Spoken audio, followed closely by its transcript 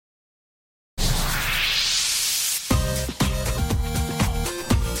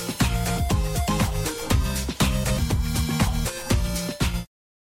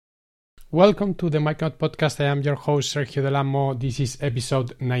Welcome to the Micronaut podcast. I am your host, Sergio Delamo. This is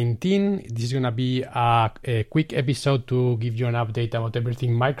episode 19. This is going to be a quick episode to give you an update about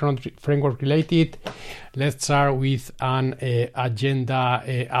everything Micronaut framework related. Let's start with an agenda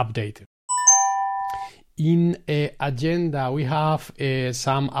update. In agenda, we have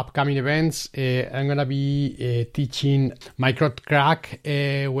some upcoming events. I'm going to be teaching Micronaut Crack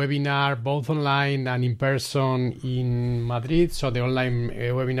webinar, both online and in person in Madrid. So the online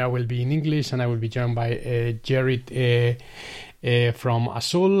webinar will be in English, and I will be joined by Jared from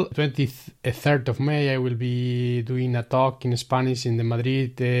Azul. 23rd of May, I will be doing a talk in Spanish in the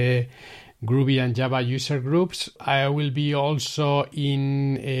Madrid Groovy and Java user groups. I will be also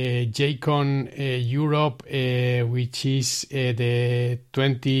in JCon Europe, which is the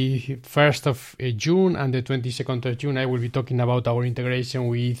 21st of June and the 22nd of June. I will be talking about our integration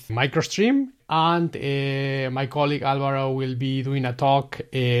with MicroStream. And my colleague Alvaro will be doing a talk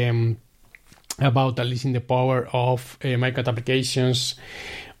about unleashing the power of Micronaut applications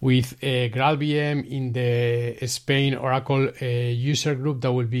with GraalVM in the Spain Oracle user group.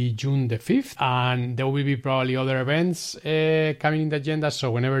 That will be June the 5th. And there will be probably other events coming in the agenda. So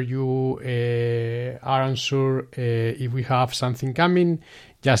whenever you are unsure if we have something coming,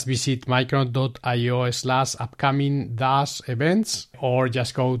 just visit micronaut.io/upcoming-events, or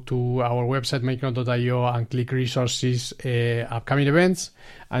just go to our website micronaut.io and click resources, upcoming events,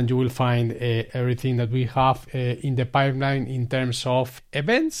 and you will find everything that we have in the pipeline in terms of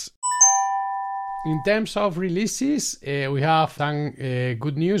events. In terms of releases, we have some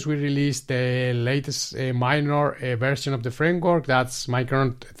good news. We released the latest minor version of the framework. That's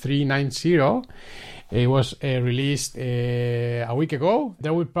Micronaut 3.9.0. It was released a week ago.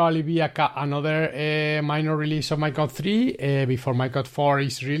 There will probably be another minor release of Micronaut 3 before Micronaut 4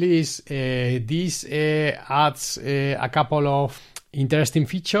 is released. This adds a couple of interesting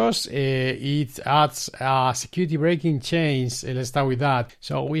features. It adds a security breaking change. Let's start with that.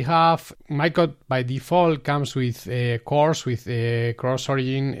 So we have Micronaut by default comes with cores with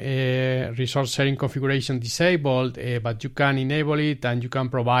cross-origin resource sharing configuration disabled, but you can enable it and you can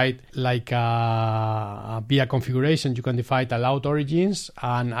provide like via configuration. You can define allowed origins,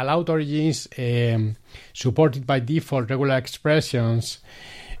 and allowed origins supported by default regular expressions.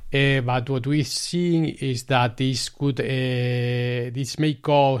 But what we're seeing is that this may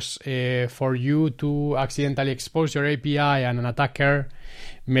cause for you to accidentally expose your API, and an attacker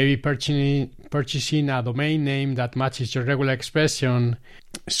may be purchasing a domain name that matches your regular expression.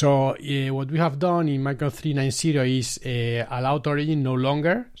 So what we have done in Micronaut 3.9.0 is allowed origin no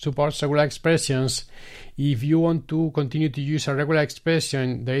longer supports regular expressions. If you want to continue to use a regular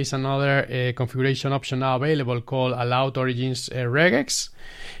expression, there is another configuration option now available called allowed origins regex,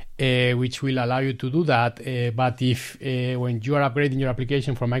 which will allow you to do that. But if when you are upgrading your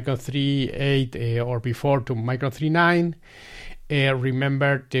application from Micronaut 3.8 or before to Micronaut 3.9,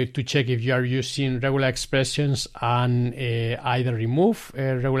 remember to check if you are using regular expressions and either remove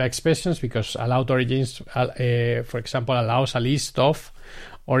regular expressions, because allowed origins, for example, allows a list of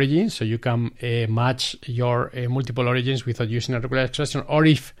origins, so you can match your multiple origins without using a regular expression. Or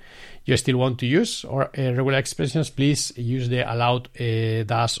if you still want to use regular expressions, please use the allowed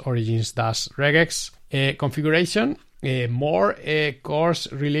 -origins -regex configuration. More course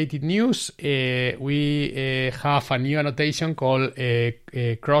related news. We have a new annotation called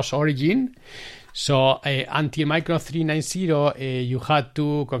cross origin. So until Micronaut 3.9.0, you had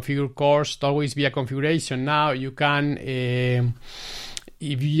to configure cores always via configuration. Now you can,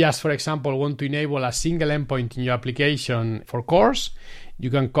 if you just, for example, want to enable a single endpoint in your application for cores, you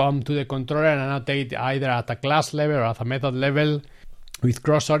can come to the controller and annotate either at a class level or at a method level with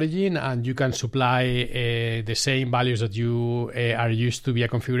cross origin, and you can supply the same values that you are used to via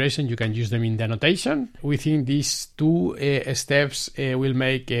configuration. You can use them in the annotation. We think these two steps will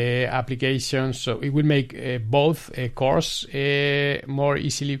make applications, so it will make both cores more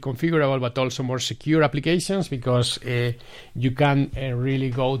easily configurable, but also more secure applications, because you can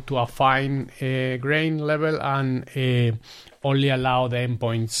really go to a fine grain level and only allow the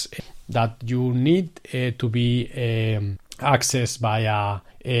endpoints that you need to be accessed via,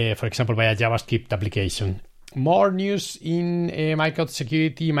 for example, via JavaScript application. More news in Micronaut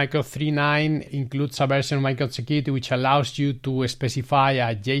Security. Micronaut 3.9 includes a version of Micronaut Security which allows you to specify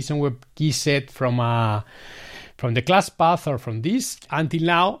a JSON web key set from the class path or from this. Until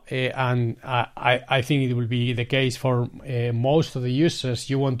now, and I think it will be the case for most of the users,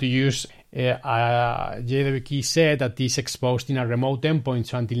 you want to use a JW key set that is exposed in a remote endpoint.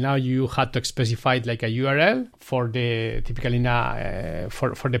 So until now, you had to specify it like a URL for the typically in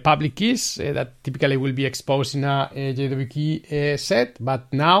for the public keys that typically will be exposed in a JW key set.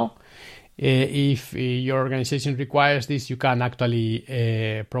 But now if your organization requires this, you can actually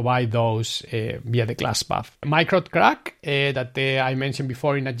provide those via the class path. Micronaut that I mentioned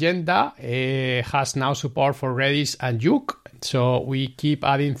before in Agenda has now support for Redis and Juke. So we keep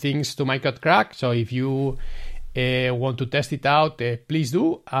adding things to Micronaut. So if you want to test it out, please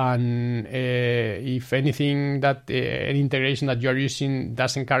do. And if anything that any integration that you're using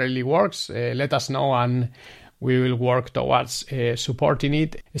doesn't currently works, let us know and we will work towards supporting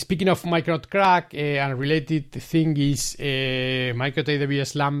it. Speaking of Micronaut, a related thing is Micronaut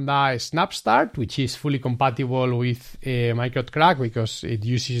AWS Lambda Snapstart, which is fully compatible with Micronaut because it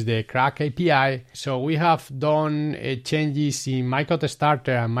uses the Crack API. So we have done changes in Micronaut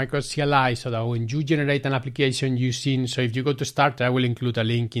Starter and Micronaut CLI so that when you generate an application using, so if you go to Starter, I will include a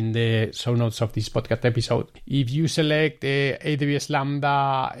link in the show notes of this podcast episode. If you select AWS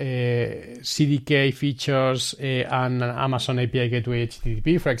Lambda CDK features, and Amazon API Gateway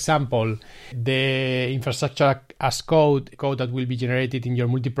HTTP, for example, the infrastructure as code that will be generated in your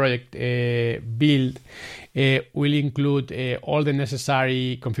multi-project build will include all the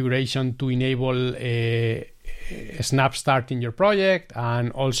necessary configuration to enable a Snapstart in your project,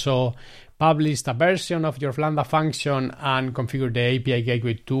 and also publish a version of your Lambda function and configure the API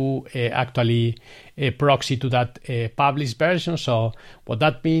gateway to actually proxy to that published version. So what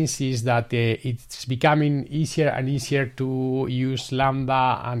that means is that it's becoming easier and easier to use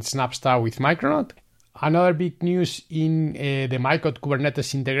Lambda and Snapstart with Micronaut. Another big news in the Micronaut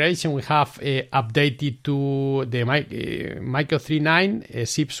Kubernetes integration, we have updated to the Micronaut 3.9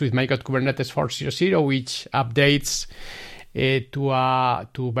 ships with Micronaut Kubernetes 4.0, which updates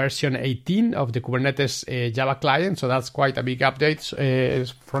to version 18 of the Kubernetes Java client. So that's quite a big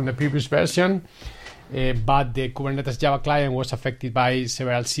update from the previous version. But the Kubernetes Java client was affected by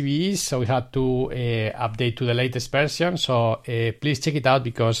several CVEs, so we had to update to the latest version. So please check it out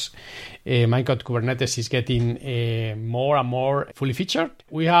because Micronaut Kubernetes is getting more and more fully featured.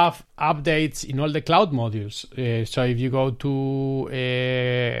 We have updates in all the cloud modules. So if you go to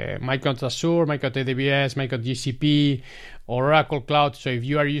Micronaut Azure, Micronaut AWS, Micronaut GCP, or Oracle Cloud, so if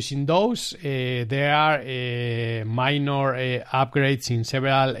you are using those, there are minor upgrades in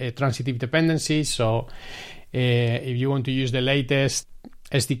several transitive dependencies. So if you want to use the latest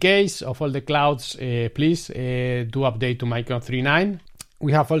SDKs of all the clouds, please do update to Micronaut 3.9.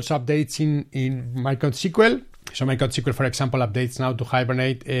 We have also updates in Micronaut SQL. So Micronaut SQL, for example, updates now to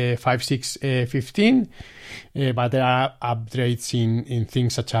Hibernate 5.6.15, but there are updates in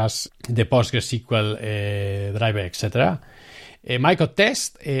things such as the PostgreSQL driver, etc. Micronaut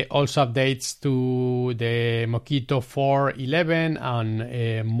Test also updates to the Mockito 4.11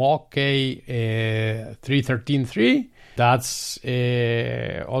 and Mock 3.13.3. That's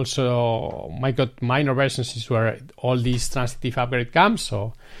also Micronaut minor versions is where all these transitive upgrade comes.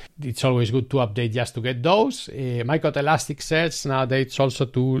 So it's always good to update just to get those. Micronaut Elasticsearch now updates also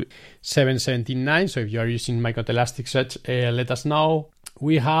to 7.17.9. So if you are using Micronaut Elasticsearch, let us know.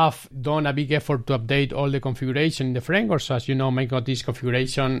 We have done a big effort to update all the configuration in the framework. So as you know, Micronaut is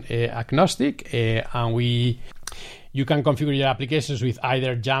configuration agnostic, and you can configure your applications with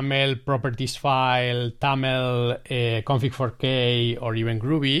either YAML, properties file, TAML, config4k, or even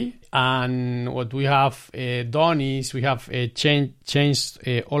Groovy. And what we have done is we have changed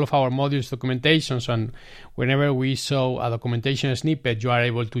all of our modules documentations, and whenever we show a documentation snippet, you are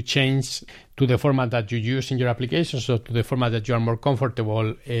able to change to the format that you use in your application, so to the format that you are more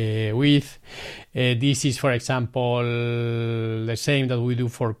comfortable with. This is, for example, the same that we do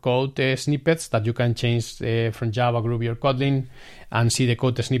for code snippets that you can change from Java, Groovy, or Kotlin and see the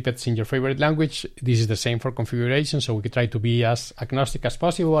code snippets in your favorite language. This is the same for configuration, so we can try to be as agnostic as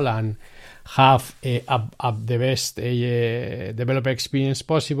possible and have the best developer experience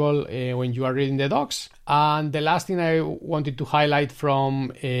possible when you are reading the docs. And the last thing I wanted to highlight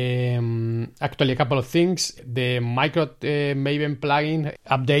from actually a couple of things, the Micronaut Maven plugin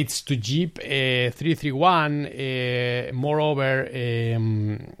updates to Jeep 3.3.1, moreover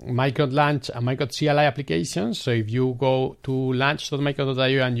Micronaut Launch and Micronaut CLI applications. So if you go to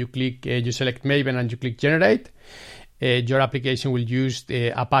launch.micronaut.io and you select Maven and you click generate, your application will use the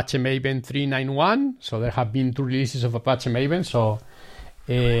Apache Maven 3.9.1. So there have been 2 releases of Apache Maven. So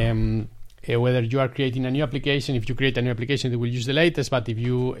whether you are creating a new application, if you create a new application, they will use the latest. But if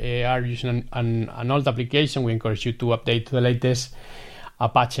you are using an old application, we encourage you to update to the latest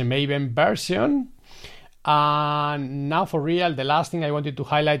Apache Maven version. And now for real, the last thing I wanted to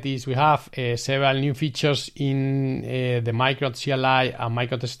highlight is we have several new features in the Micronaut CLI and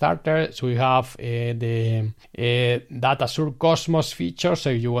Micronaut Starter. So we have the Data Azure Cosmos feature.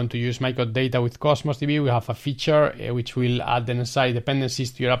 So if you want to use Micronaut data with Cosmos DB, we have a feature which will add the necessary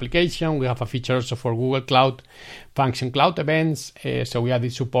dependencies to your application. We have a feature also for Google Cloud Function Cloud Events. So we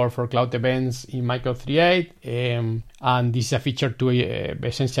added support for cloud events in Micronaut 3.8. And this is a feature to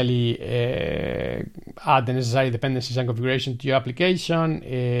essentially add the necessary dependencies and configuration to your application.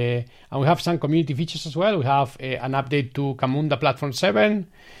 And we have some community features as well. We have an update to Camunda Platform 7,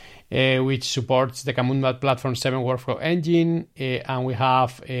 which supports the Camunda Platform 7 workflow engine. And we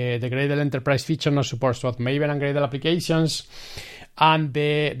have the Gradle Enterprise feature now supports both Maven and Gradle applications. And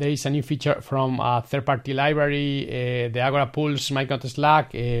there is a new feature from a third-party library, the Agora Pulse Micronaut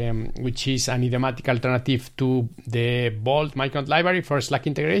Slack, which is an idiomatic alternative to the Bolt Micronaut library for Slack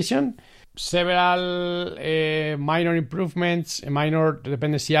integration. Several minor improvements, minor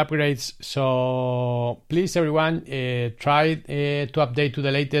dependency upgrades. So please, everyone, try to update to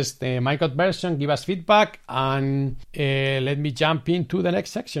the latest Micronaut version. Give us feedback, and let me jump into the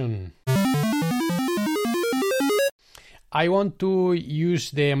next section. I want to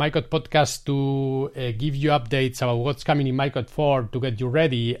use the Micronaut podcast to give you updates about what's coming in Micronaut 4 to get you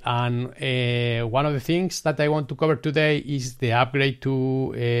ready. And one of the things that I want to cover today is the upgrade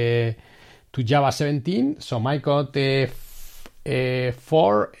to Java 17. So Micronaut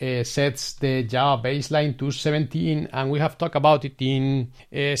 4 sets the Java baseline to 17, and we have talked about it in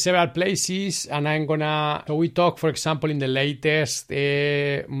several places. And so we talk, for example, in the latest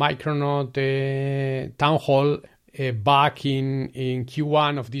Micronaut town hall back in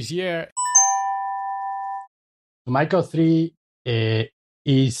Q1 of this year. Micronaut 3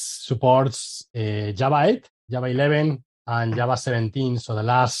 supports Java 8, Java 11, and Java 17. So the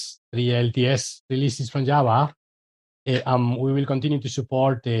last 3 LTS releases from Java. We will continue to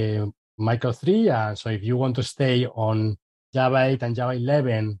support Micronaut 3. So if you want to stay on Java 8 and Java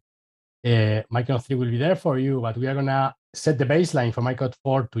 11, Micronaut 3 will be there for you. But we are going to set the baseline for Micronaut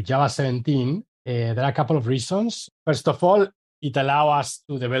 4 to Java 17. There are a couple of reasons. First of all, it allows us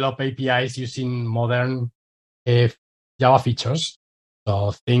to develop APIs using modern Java features.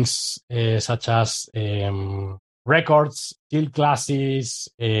 So things such as records, field classes,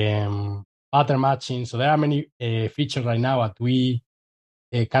 pattern matching. So there are many features right now that we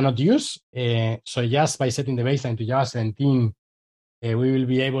cannot use. So just by setting the baseline to Java 17, we will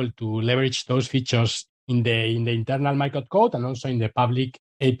be able to leverage those features in the internal Micronaut code and also in the public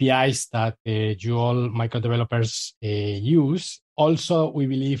APIs that you all Micronaut developers use. Also, we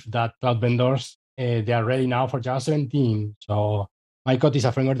believe that cloud vendors, they are ready now for Java 17. So Micronaut is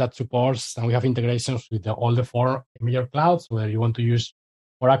a framework that supports, and we have integrations with all the 4 major clouds, whether you want to use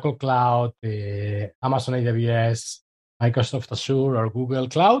Oracle Cloud, Amazon AWS, Microsoft Azure, or Google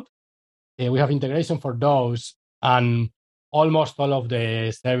Cloud. We have integration for those, and almost all of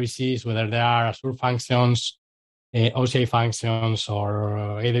the services, whether they are Azure functions, OCI functions,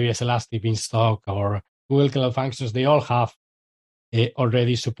 or AWS Elastic Beanstalk, or Google Cloud Functions, they all have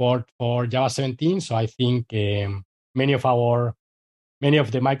already support for Java 17. So I think many of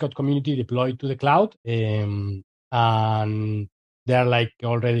the Micronaut community deployed to the cloud, and they're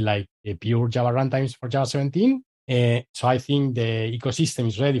already pure Java runtimes for Java 17. So I think the ecosystem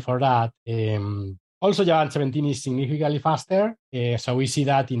is ready for that. Also, Java 17 is significantly faster. So we see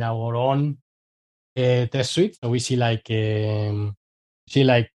that in our own test suite. So we see for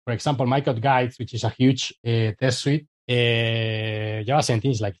example, Micronaut Guides, which is a huge test suite. Java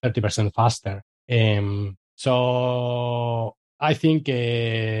 17 is 30% faster. So I think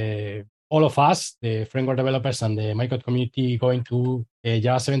all of us, the framework developers and the Micronaut community going to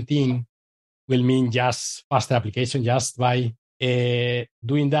Java 17 will mean just faster application just by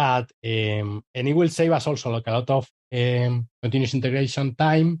doing that. And it will save us also a lot of continuous integration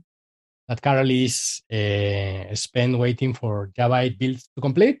time that currently is spent waiting for Java 8 builds to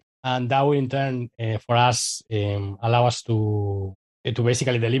complete. And that will in turn for us allow us to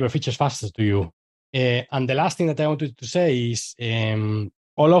basically deliver features faster to you. And the last thing that I wanted to say is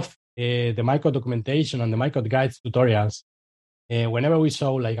all of the Micronaut documentation and the Micronaut guides tutorials, whenever we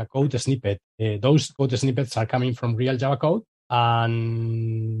show a code snippet, those code snippets are coming from real Java code.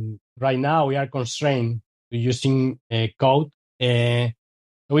 And right now we are constrained to using code.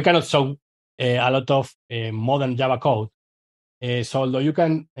 We cannot show a lot of modern Java code. So although you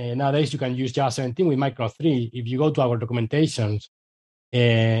can, nowadays you can use Java 17 with Micronaut 3, if you go to our documentations,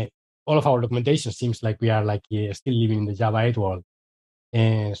 all of our documentation seems like we are still living in the Java 8 world.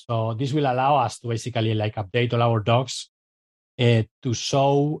 So this will allow us to basically update all our docs to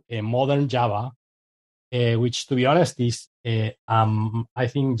show a modern Java which, to be honest, is I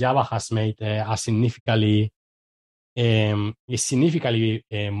think Java has made a significantly a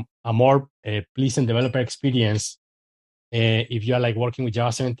more pleasant developer experience if you are like working with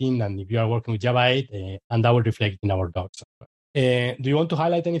Java 17 than if you are working with Java 8, and that will reflect in our docs. Do you want to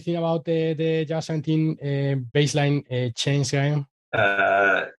highlight anything about the Java 17 baseline change, Graham?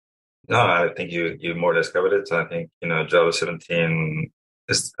 No, I think you more or less covered it. I think, Java 17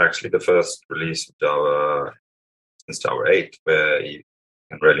 is actually the first release of Java since Java 8 where you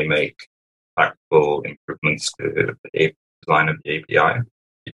can really make practical improvements to the design of the API.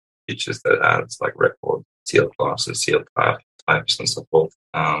 Features that adds like record, sealed classes, sealed types, and so forth.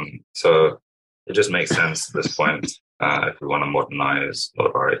 So it just makes sense at this point if we want to modernize a lot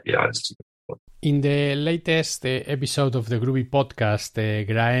of our APIs. In the latest episode of the Groovy podcast,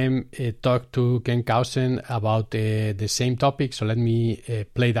 Graham talked to Ken Kausen about the same topic. So let me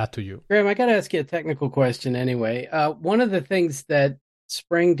play that to you. Graham, I got to ask you a technical question anyway. One of the things that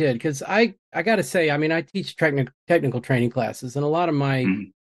Spring did, because I got to say, I mean, I teach technical training classes, and a lot of my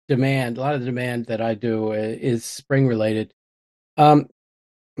demand that I do is Spring related. The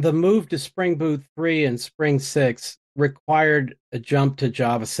move to Spring Boot 3 and Spring 6 required a jump to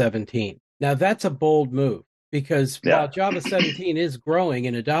Java 17. Now, that's a bold move because while Java 17 is growing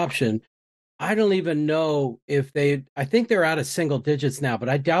in adoption, I don't even know if I think they're out of single digits now, but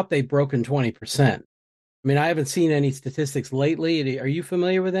I doubt they've broken 20%. I mean, I haven't seen any statistics lately. Are you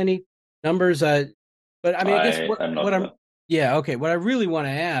familiar with any numbers? But I mean, I guess what I really want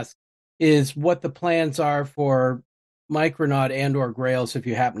to ask is what the plans are for Micronaut and or Grails, if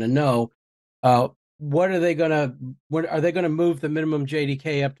you happen to know. Are they going to move the minimum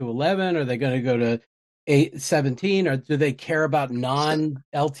JDK up to 11? Are they going to go to 17? Or do they care about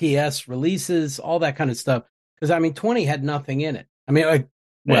non-LTS releases, all that kind of stuff? Because I mean, 20 had nothing in it. I mean,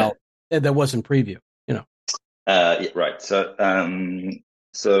 there wasn't preview, Right. So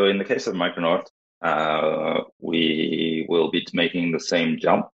in the case of Micronaut, we will be making the same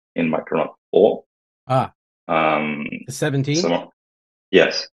jump in Micronaut 4. The 17?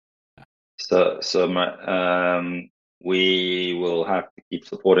 Yes. So we will have to keep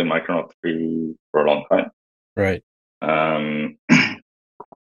supporting Micronaut 3 for a long time. Right. And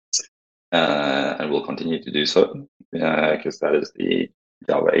we'll continue to do so because that is the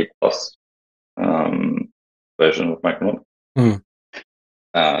Java 8 plus version of Micronaut.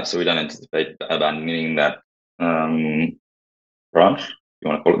 So we don't anticipate abandoning that branch, if you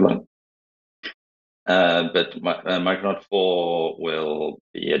want to call it that. But Micronaut 4 will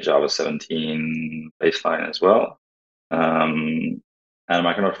be a Java 17 baseline as well. And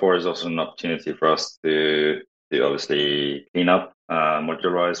Micronaut 4 is also an opportunity for us to obviously clean up,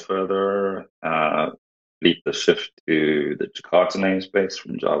 modularize further, lead the shift to the Jakarta namespace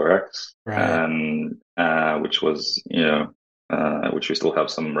from JavaX, and which was, which we still have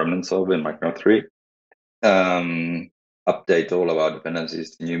some remnants of in Micronaut 3. Update all of our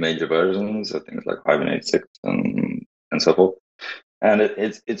dependencies to new major versions, so things like 5 and 8.6 and so forth. And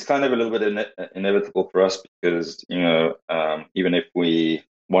it's kind of a little bit inevitable for us because, even if we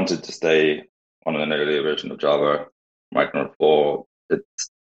wanted to stay on an earlier version of Java, Micronaut 4, it's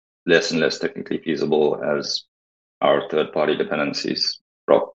less and less technically feasible as our third-party dependencies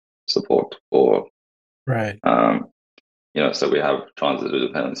drop support for. Right. So we have transitive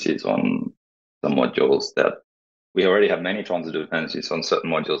dependencies on some modules that we already have many transitive dependencies on certain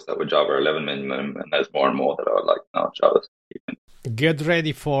modules that were Java 11 minimum, and there's more and more that are like now Java 17. Get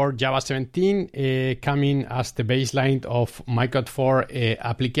ready for Java 17 coming as the baseline of Micronaut 4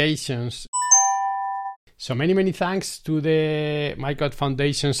 applications. So many thanks to the Micronaut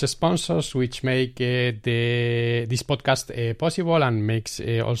Foundation's sponsors, which make this podcast possible and makes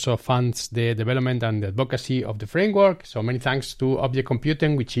also funds the development and the advocacy of the framework. So many thanks to Object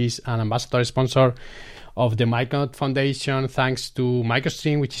Computing, which is an ambassador sponsor of the Micronaut Foundation. Thanks to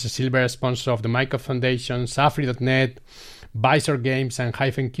MicroStream, which is a silver sponsor of the Micronaut Foundation, Safri.net, Visor Games, and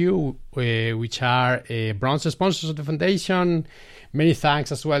 -Q, which are bronze sponsors of the foundation. Many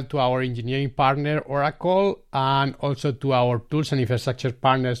thanks as well to our engineering partner, Oracle, and also to our tools and infrastructure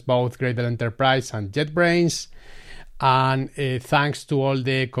partners, both Gradle Enterprise and JetBrains. And thanks to all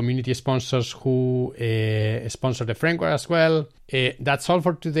the community sponsors who sponsor the framework as well. That's all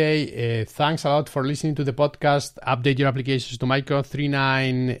for today. Thanks a lot for listening to the podcast. Update your applications to Micronaut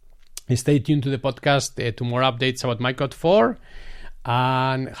 3.9. Stay tuned to the podcast to more updates about Micronaut 4.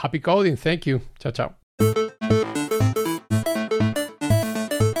 And happy coding. Thank you. Ciao, ciao.